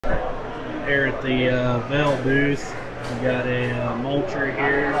here at the VAIL booth. We got a mulcher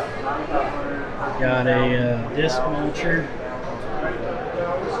here. We got a disc mulcher.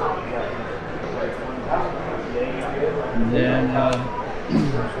 And then a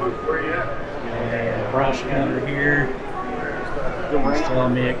brush cutter here. He's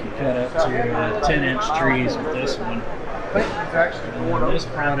telling me it can cut up to 10-inch trees with this one. And this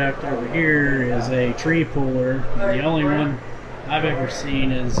product over here is a tree puller. And the only one I've ever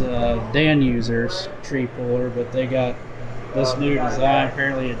seen is Dan User's tree puller, but they got this new design.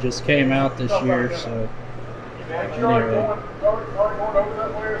 Apparently it just came out this year, so anyway.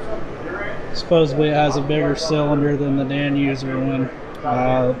 Supposedly it has a bigger cylinder than the Dan User one.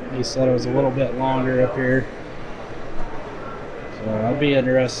 He said it was a little bit longer up here. So I'd be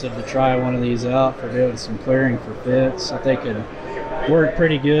interested to try one of these out for doing some clearing for fence. I think it'd work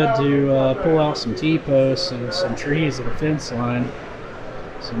pretty good to pull out some T-posts and some trees at a fence line.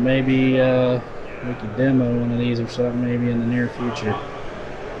 So maybe we could demo one of these or something maybe in the near future.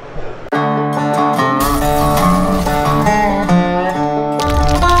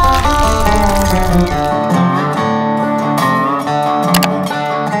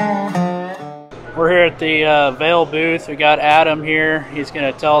 We're here at the VAIL booth. We got Adam here. He's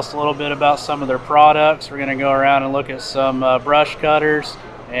going to tell us a little bit about some of their products. We're going to go around and look at some brush cutters,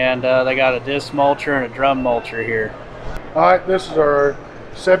 and they got a disc mulcher and a drum mulcher here. All right, this is our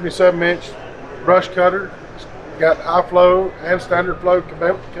 77-inch brush cutter. It's got high flow and standard flow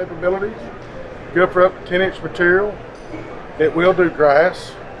capabilities. Good for up to 10-inch material. It will do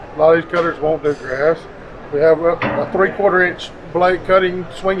grass. A lot of these cutters won't do grass. We have a 3/4-inch blade, cutting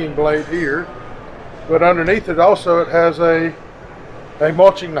swinging blade here. But underneath it also it has a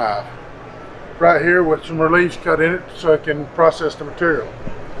mulching knife right here with some reliefs cut in it so it can process the material.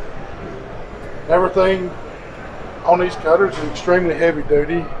 Everything on these cutters is extremely heavy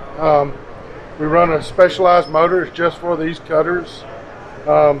duty. We run a specialized motor just for these cutters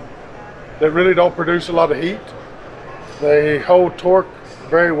that really don't produce a lot of heat. They hold torque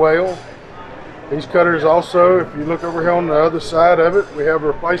very well. These cutters also, if you look over here on the other side of it, we have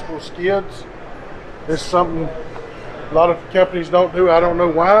replaceable skids. This is something a lot of companies don't do. I don't know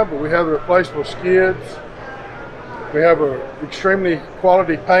why, but we have the replaceable skids. We have an extremely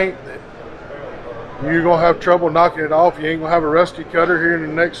quality paint that you're going to have trouble knocking it off. You ain't going to have a rusty cutter here in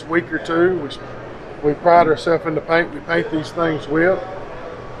the next week or two. We pride ourselves in the paint we paint these things with.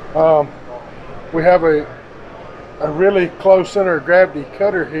 We have a really close center of gravity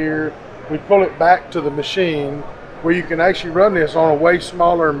cutter here. We pull it back to the machine where you can actually run this on a way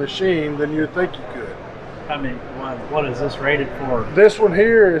smaller machine than you'd think you could. I mean, what is this rated for? This one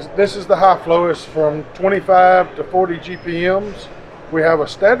here this is the high flow. It's from 25 to 40 GPMs. We have a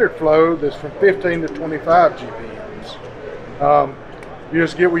standard flow that's from 15 to 25 GPMs. You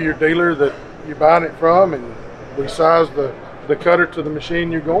just get with your dealer that you're buying it from, and we size the cutter to the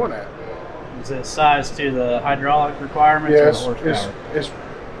machine you're going at. Is it sized to the hydraulic requirements? Yes, or the horsepower? It's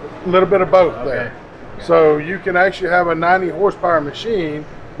a little bit of both. Okay. There. Okay. So you can actually have a 90 horsepower machine,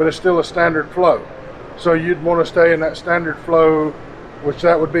 but it's still a standard flow. So you'd want to stay in that standard flow, which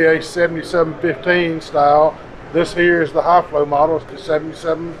that would be a 7715 style. This here is the high flow model, it's the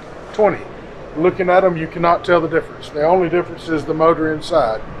 7720. Looking at them, you cannot tell the difference. The only difference is the motor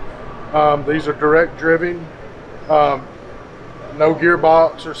inside. These are direct driven, no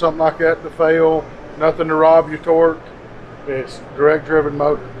gearbox or something like that to fail, nothing to rob your torque. It's direct driven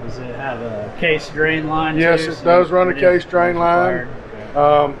motor. Does it have a case drain line? Yes, too, it does run a case drain line.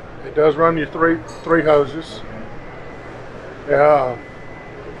 Okay. It does run your three hoses. Yeah,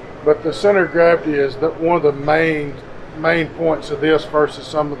 but the center of gravity is one of the main points of this versus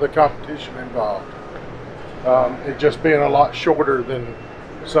some of the competition involved. It just being a lot shorter than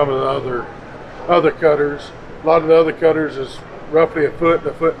some of the other cutters. A lot of the other cutters is roughly a foot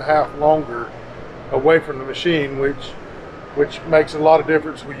to 1.5 foot longer away from the machine, which makes a lot of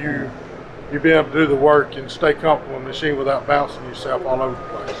difference with you being able to do the work and stay comfortable in the machine without bouncing yourself all over the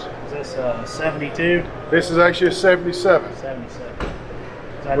place. Is this a 72? This is actually a 77.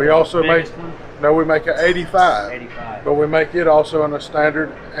 77. We also make we make an 85. 85. But we make it also in a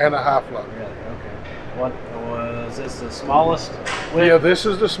standard and a high flow. Really? Okay. What was this the smallest width? Yeah, this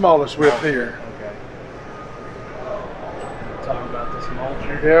is the smallest width here. Okay. Talk about this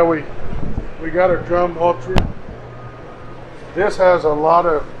mulcher. Yeah, we got a drum mulcher. This has a lot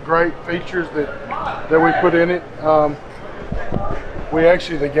of great features that we put in it. We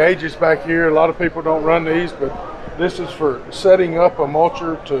actually, the gauges back here, a lot of people don't run these, but this is for setting up a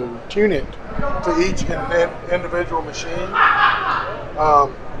mulcher to tune it to each individual machine.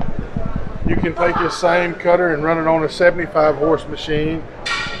 You can take this same cutter and run it on a 75 horse machine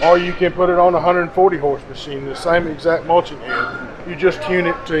or you can put it on a 140 horse machine, the same exact mulching head. You just tune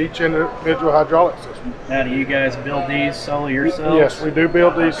it to each individual hydraulic system. Now, do you guys build these solely yourselves? Yes, we do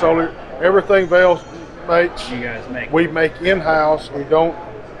build these solely. Everything VAIL makes, You guys make. we make in-house. We don't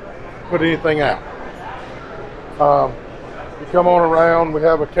put anything out. You come on around, we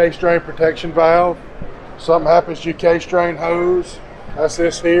have a case-drain protection valve. Something happens to your case-drain hose, that's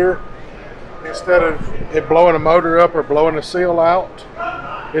this here. Instead of it blowing a motor up or blowing a seal out,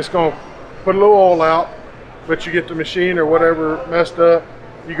 it's going to put a little oil out, but you get the machine or whatever messed up,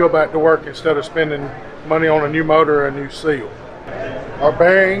 you go back to work instead of spending money on a new motor or a new seal. Our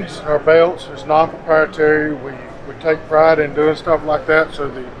bearings, our belts is non-proprietary. We take pride in doing stuff like that so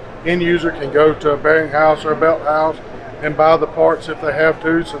the end user can go to a bearing house or a belt house and buy the parts if they have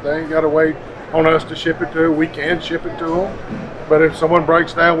to, so they ain't got to wait on us to ship it to them. We can ship it to them, but if someone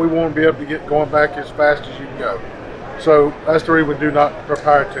breaks down, we want to be able to get going back as fast as you can go. So that's the reason we do not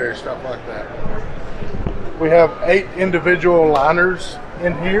proprietary stuff like that. We have 8 individual liners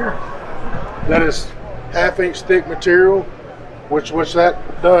in here. That is 1/2-inch thick material, which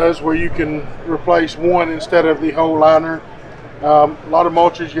that does where you can replace one instead of the whole liner. A lot of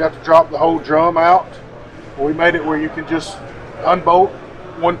mulchers you have to drop the whole drum out. We made it where you can just unbolt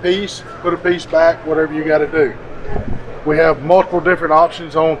one piece, put a piece back, whatever you got to do. We have multiple different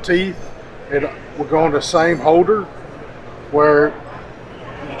options on teeth. We're going the same holder where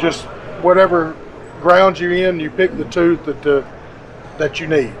you just, whatever ground you're in, you pick the tooth that you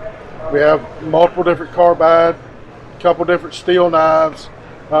need. We have multiple different carbide, a couple different steel knives.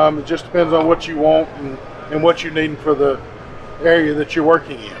 It just depends on what you want and what you're needing for the area that you're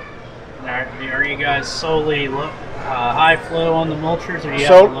working in. Are you guys solely high flow on the mulchers, or you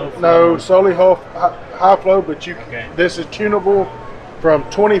have low flow? No, solely high flow, but this is tunable from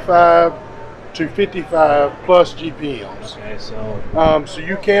 25 to 55 plus GPMs. Okay, so so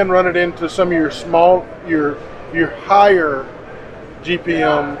you can run it into some of your higher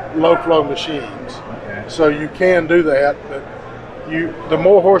GPM low flow machines. Okay. So you can do that, but the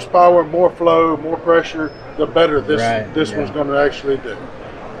more horsepower, more flow, more pressure, the better this one's going to actually do.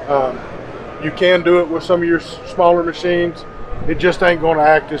 You can do it with some of your smaller machines. It just ain't going to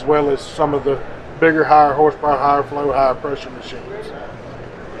act as well as some of the bigger, higher horsepower, higher flow, higher pressure machines.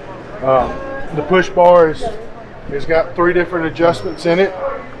 The push bar has got 3 different adjustments in it.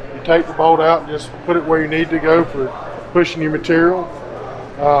 You take the bolt out and just put it where you need to go for pushing your material.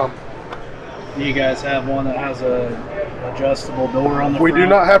 Do you guys have one that has a adjustable door on the We front? do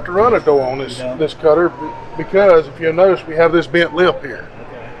not have to run a door on this cutter because if you'll notice, we have this bent lip here.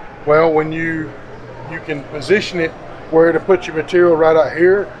 Okay. Well, when you can position it where to put your material right out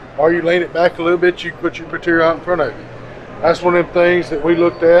here, or you lean it back a little bit, you can put your material out in front of you. That's one of them things that we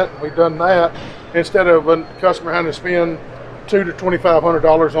looked at. We've done that instead of a customer having to spend $200 to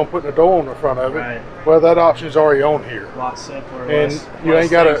 $2,500 on putting a door on the front of it. Right. Well, that option's already on here. A lot simpler. And you ain't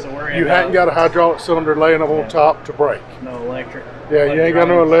got hadn't got a hydraulic cylinder laying up on top to break. No electric. Yeah, you ain't got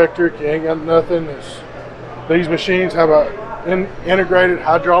no electric. You ain't got nothing. These machines have an integrated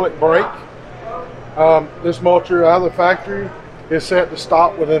hydraulic brake. This mulcher out of the factory is set to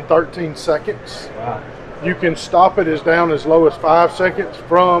stop within 13 seconds. Wow. You can stop it as down as low as 5 seconds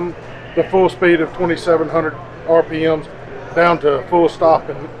from the full speed of 2,700 RPMs down to full stop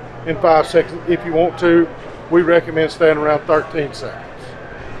in 5 seconds if you want to. We recommend staying around 13 seconds.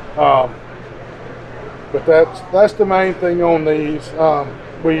 But that's the main thing on these.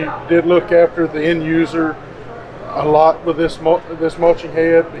 We did look after the end user a lot with this mulching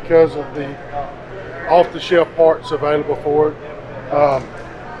head because of the off-the-shelf parts available for it.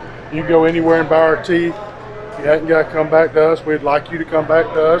 You can go anywhere and buy our teeth. You hadn't got to come back to us. We'd like you to come back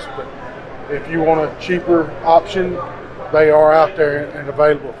to us, but if you want a cheaper option, they are out there and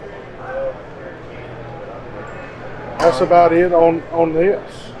available for you. That's about it on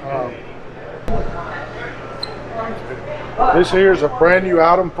this. This here is a brand new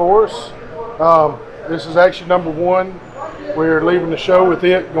item for us. This is actually number 1. We're leaving the show with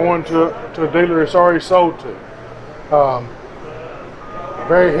it, going to a dealer it's already sold to.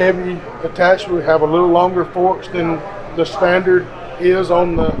 Very heavy attachment. We have a little longer forks than the standard is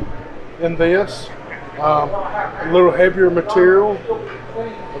in this. A little heavier material,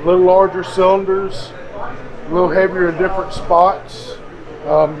 a little larger cylinders, a little heavier in different spots.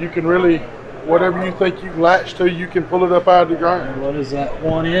 You can really, whatever you think you can latch to, you can pull it up out of the ground. And what is that,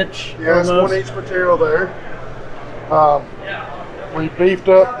 1 inch? Yeah, it's 1 inch material there. We beefed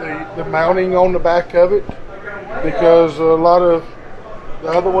up the mounting on the back of it because a lot of the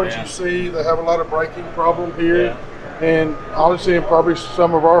other ones you see, they have a lot of braking problem here. Yeah. And honestly, in probably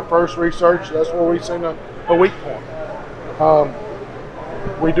some of our first research, that's where we've seen a weak point.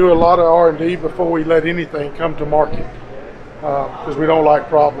 we do a lot of R&D before we let anything come to market because we don't like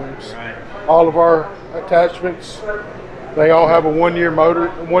problems. Right. All of our attachments, they all have a 1 year motor,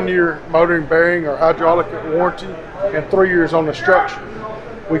 1 year motoring bearing or hydraulic warranty, and 3 years on the structure.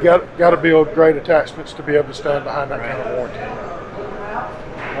 We got to build great attachments to be able to stand behind that kind of warranty.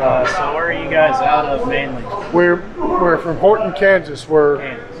 So where are you guys out of mainly? We're from Horton, Kansas,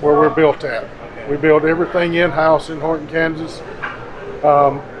 where we're built at. Okay. We build everything in-house in Horton, Kansas.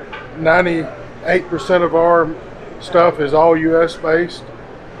 98% of our stuff is all U.S. based.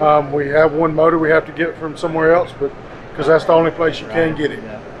 We have one motor we have to get from somewhere else, but because that's the only place you can get it.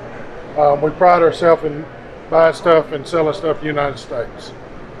 Yeah. We pride ourselves in buying stuff and selling stuff in the United States.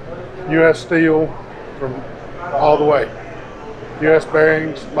 U.S. steel from all the way. U.S.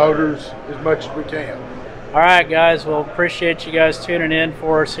 bearings, motors, as much as we can. All right, guys. Well, appreciate you guys tuning in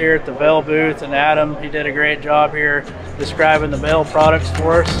for us here at the VAIL booth. And Adam, he did a great job here describing the VAIL products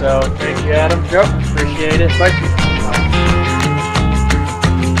for us. So thank you, Adam. Yep. Appreciate it. Thank you.